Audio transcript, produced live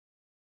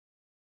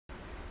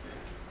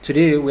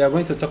Today we are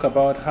going to talk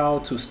about how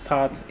to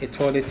start a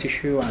toilet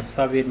tissue and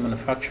serviette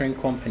manufacturing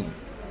company.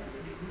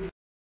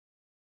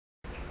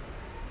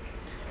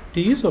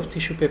 The use of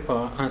tissue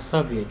paper and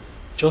serviette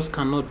just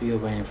cannot be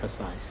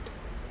overemphasized.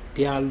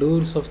 There are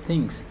loads of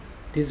things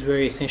this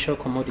very essential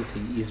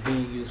commodity is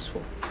being used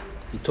for.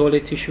 The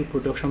toilet tissue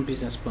production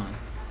business plan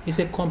is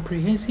a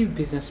comprehensive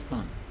business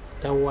plan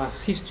that will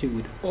assist you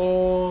with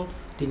all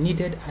the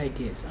needed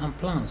ideas and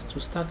plans to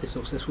start a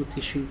successful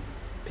tissue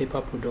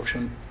paper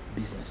production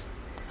business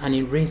and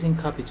in raising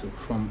capital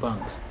from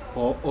banks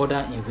or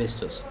other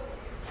investors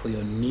for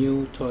your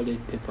new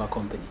toilet paper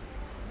company.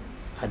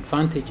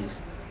 Advantages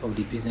of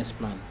the business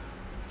plan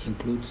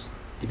includes: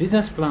 the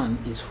business plan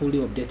is fully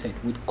updated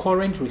with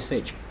current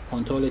research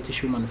on toilet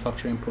tissue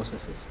manufacturing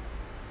processes.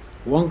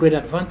 One great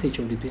advantage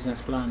of the business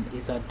plan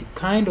is that the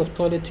kind of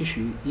toilet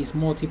tissue is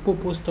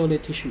multi-purpose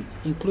toilet tissue,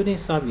 including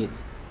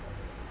serviette.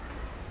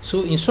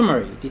 So in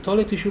summary, the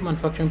toilet tissue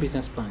manufacturing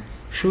business plan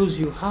shows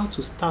you how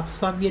to start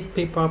serviette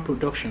paper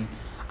production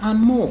and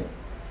more.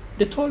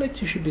 The toilet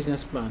tissue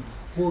business plan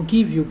will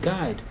give you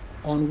guide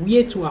on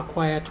where to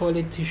acquire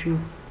toilet tissue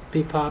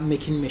paper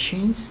making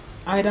machines,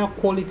 either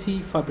quality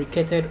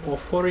fabricated or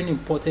foreign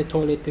imported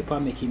toilet paper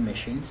making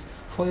machines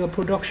for your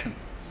production.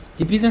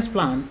 The business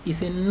plan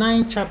is a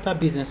 9-chapter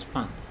business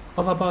plan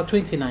of about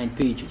 29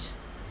 pages,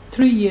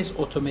 3 years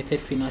automated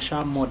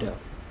financial model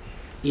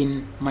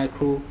in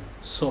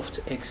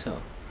Microsoft Excel.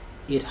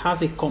 It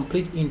has a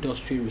complete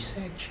industry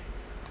research,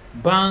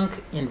 bank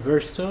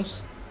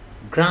investors,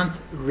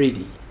 grant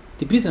ready.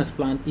 The business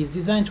plan is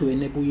designed to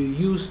enable you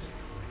use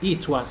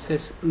it to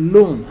access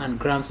loan and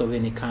grants of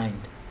any kind,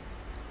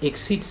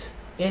 exceeds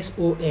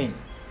SON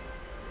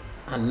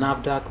and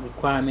NAFDAC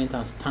requirement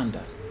and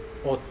standard,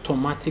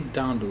 automatic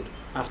download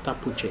after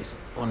purchase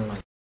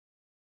online.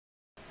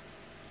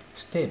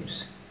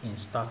 Steps in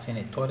starting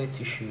a toilet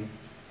tissue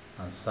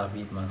and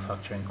serviette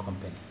manufacturing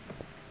company.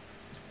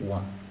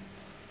 1.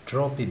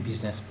 Draw up a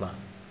business plan.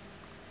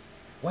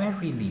 Why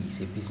really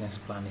is a business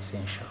plan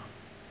essential?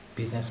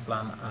 Business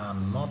plans are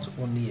not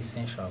only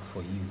essential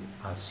for you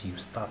as you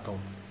start up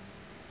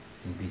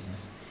in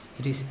business,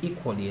 it is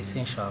equally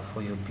essential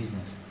for your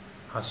business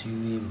as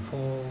you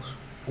evolve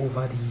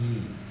over the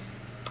years.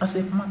 As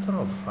a matter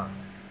of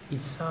fact, it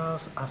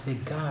serves as a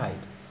guide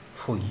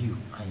for you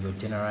and your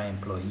general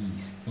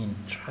employees in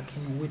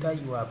tracking whether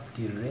you have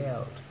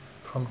derailed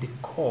from the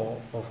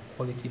core of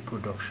quality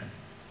production.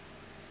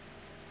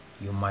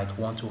 You might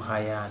want to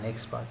hire an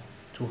expert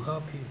to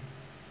help you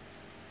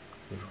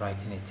with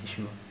writing a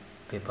tissue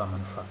paper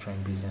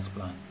manufacturing business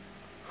plan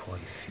for a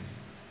fee.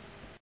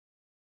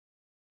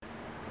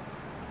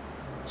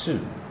 2.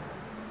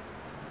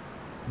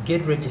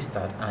 Get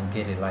registered and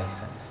get a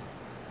license.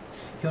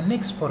 Your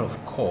next port of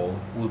call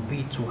will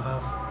be to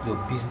have your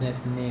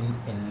business name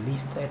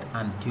enlisted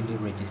and duly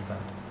registered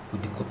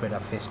with the Corporate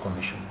Affairs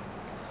Commission.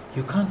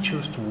 You can't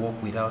choose to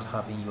work without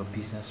having your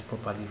business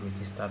properly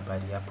registered by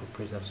the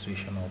appropriate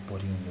association or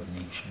body in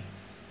your nation.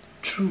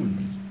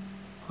 Truly,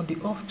 on the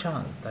off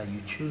chance that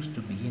you choose to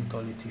begin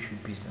toilet tissue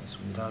business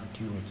without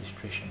due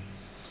registration,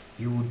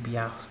 you would be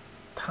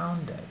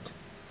astounded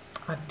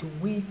at the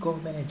way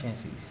government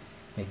agencies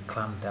may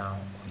clamp down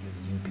on your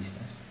new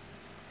business.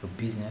 Your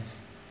business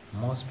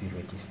must be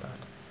registered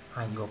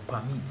and your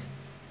permit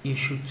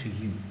issued to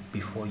you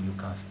before you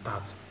can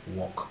start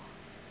work.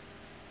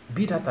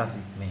 Be that as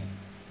it may,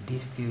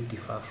 this still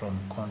differs from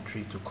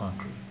country to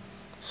country,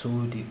 so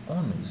the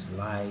onus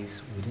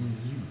lies within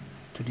you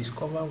to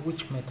discover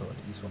which method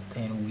is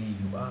obtained where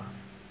you are.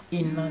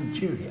 In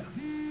Nigeria,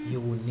 you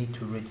will need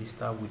to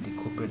register with the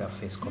Corporate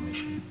Affairs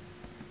Commission.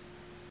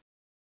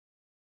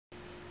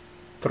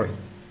 3.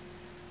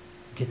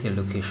 Get a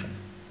location.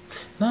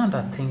 Now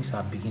that things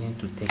are beginning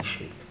to take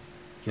shape,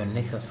 your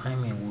next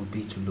assignment will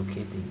be to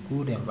locate a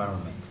good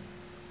environment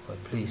or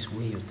a place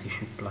where your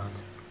tissue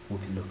plant will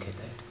be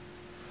located.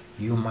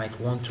 You might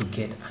want to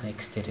get an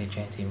estate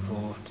agent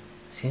involved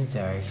since they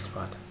are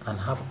experts and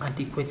have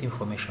adequate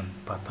information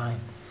per time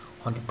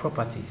on the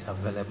properties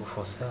available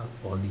for sale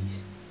or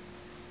lease.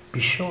 Be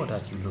sure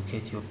that you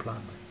locate your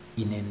plant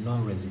in a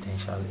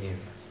non-residential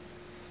area.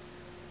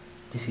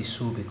 This is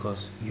so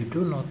because you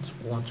do not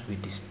want to be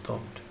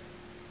disturbed.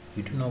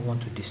 You do not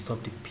want to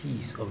disturb the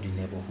peace of the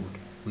neighborhood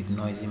with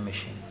noisy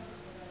machines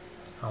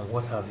and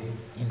what have you.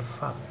 In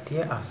fact,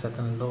 there are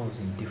certain laws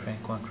in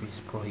different countries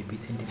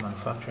prohibiting the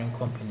manufacturing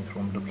companies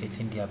from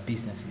locating their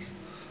businesses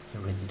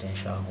in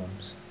residential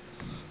homes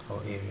or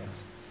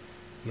areas.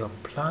 Your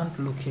plant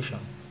location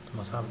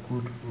must have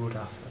good road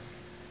access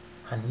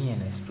and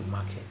nearness to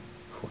market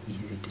for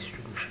easy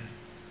distribution.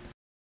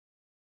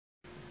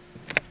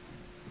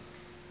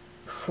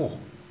 4.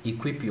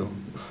 Equip your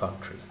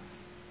factory.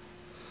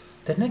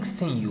 The next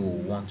thing you will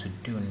want to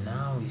do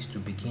now is to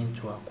begin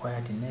to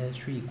acquire the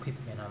necessary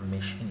equipment and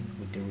machines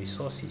with the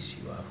resources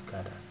you have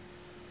gathered.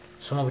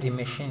 Some of the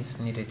machines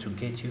needed to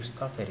get you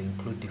started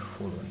include the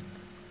following: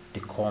 the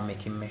core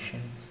making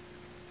machines,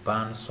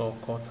 band saw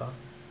cutter,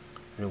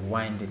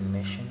 rewinding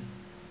machine,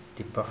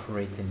 the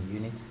perforating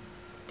unit,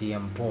 the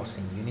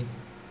embossing unit,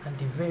 and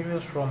the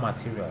various raw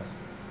materials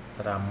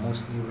that are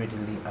mostly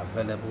readily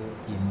available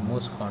in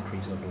most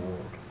countries of the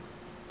world.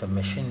 The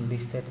machine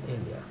listed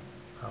earlier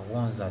are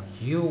ones that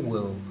you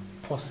will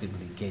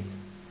possibly get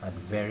at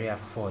very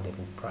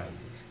affordable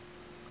prices.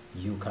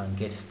 You can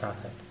get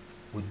started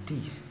with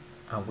this,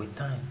 and with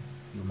time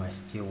you might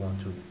still want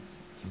to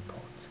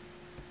import.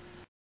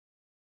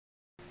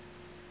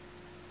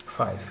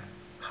 5.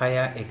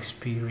 Hire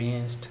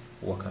experienced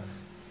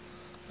workers.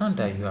 Now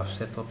that you have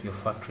set up your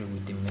factory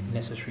with the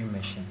necessary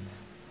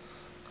machines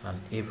and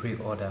every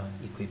other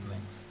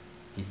equipment,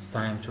 it's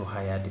time to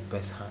hire the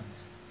best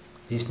hands.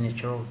 This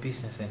nature of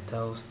business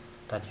entails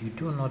that you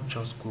do not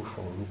just go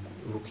for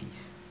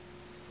rookies.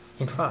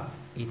 In fact,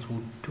 it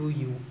would do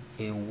you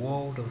a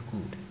world of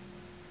good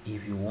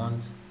if you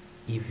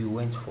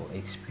went for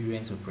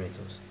experienced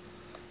operators.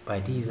 By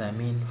this I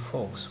mean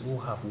folks who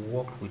have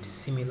worked with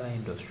similar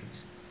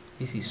industries.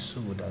 This is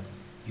so that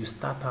you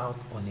start out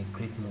on a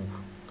great move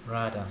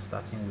rather than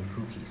starting with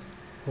rookies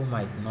who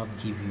might not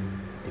give you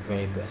the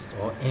very best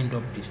or end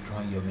up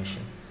destroying your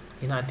mission.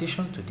 In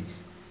addition to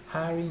this,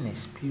 hiring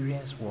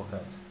experienced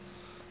workers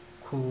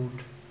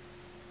could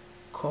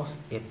cause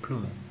a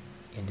plummet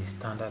in the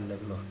standard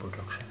level of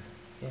production.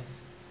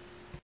 Yes.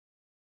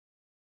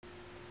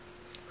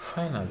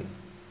 Finally,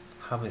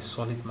 have a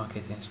solid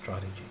marketing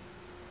strategy.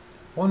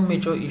 One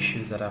major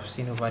issue that I've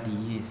seen over the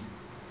years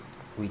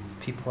with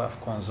people I've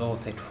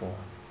consulted for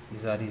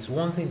is that it's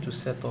one thing to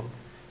set up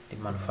the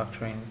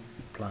manufacturing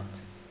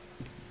plant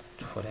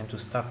for them to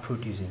start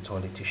producing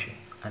toilet tissue,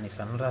 and it's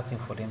another thing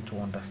for them to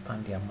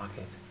understand their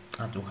market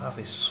and to have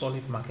a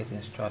solid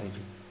marketing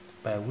strategy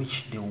by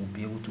which they will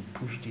be able to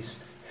push this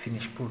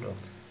finished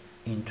product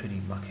into the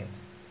market.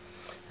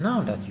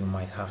 Now that you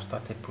might have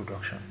started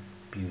production,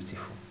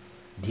 beautiful,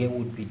 there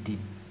will be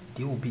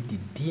the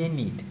dear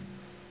need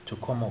to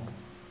come up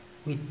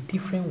with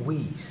different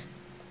ways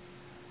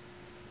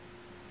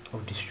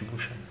of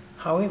distribution.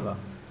 However,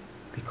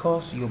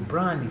 because your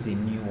brand is a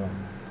new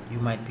one, you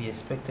might be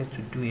expected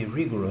to do a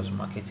rigorous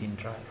marketing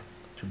drive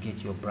to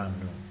get your brand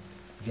known.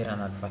 Get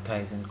an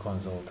advertising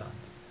consultant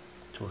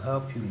to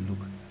help you look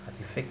at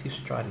effective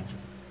strategy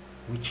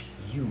which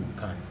you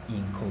can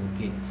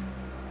inculcate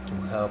to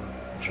help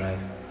drive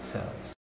sales.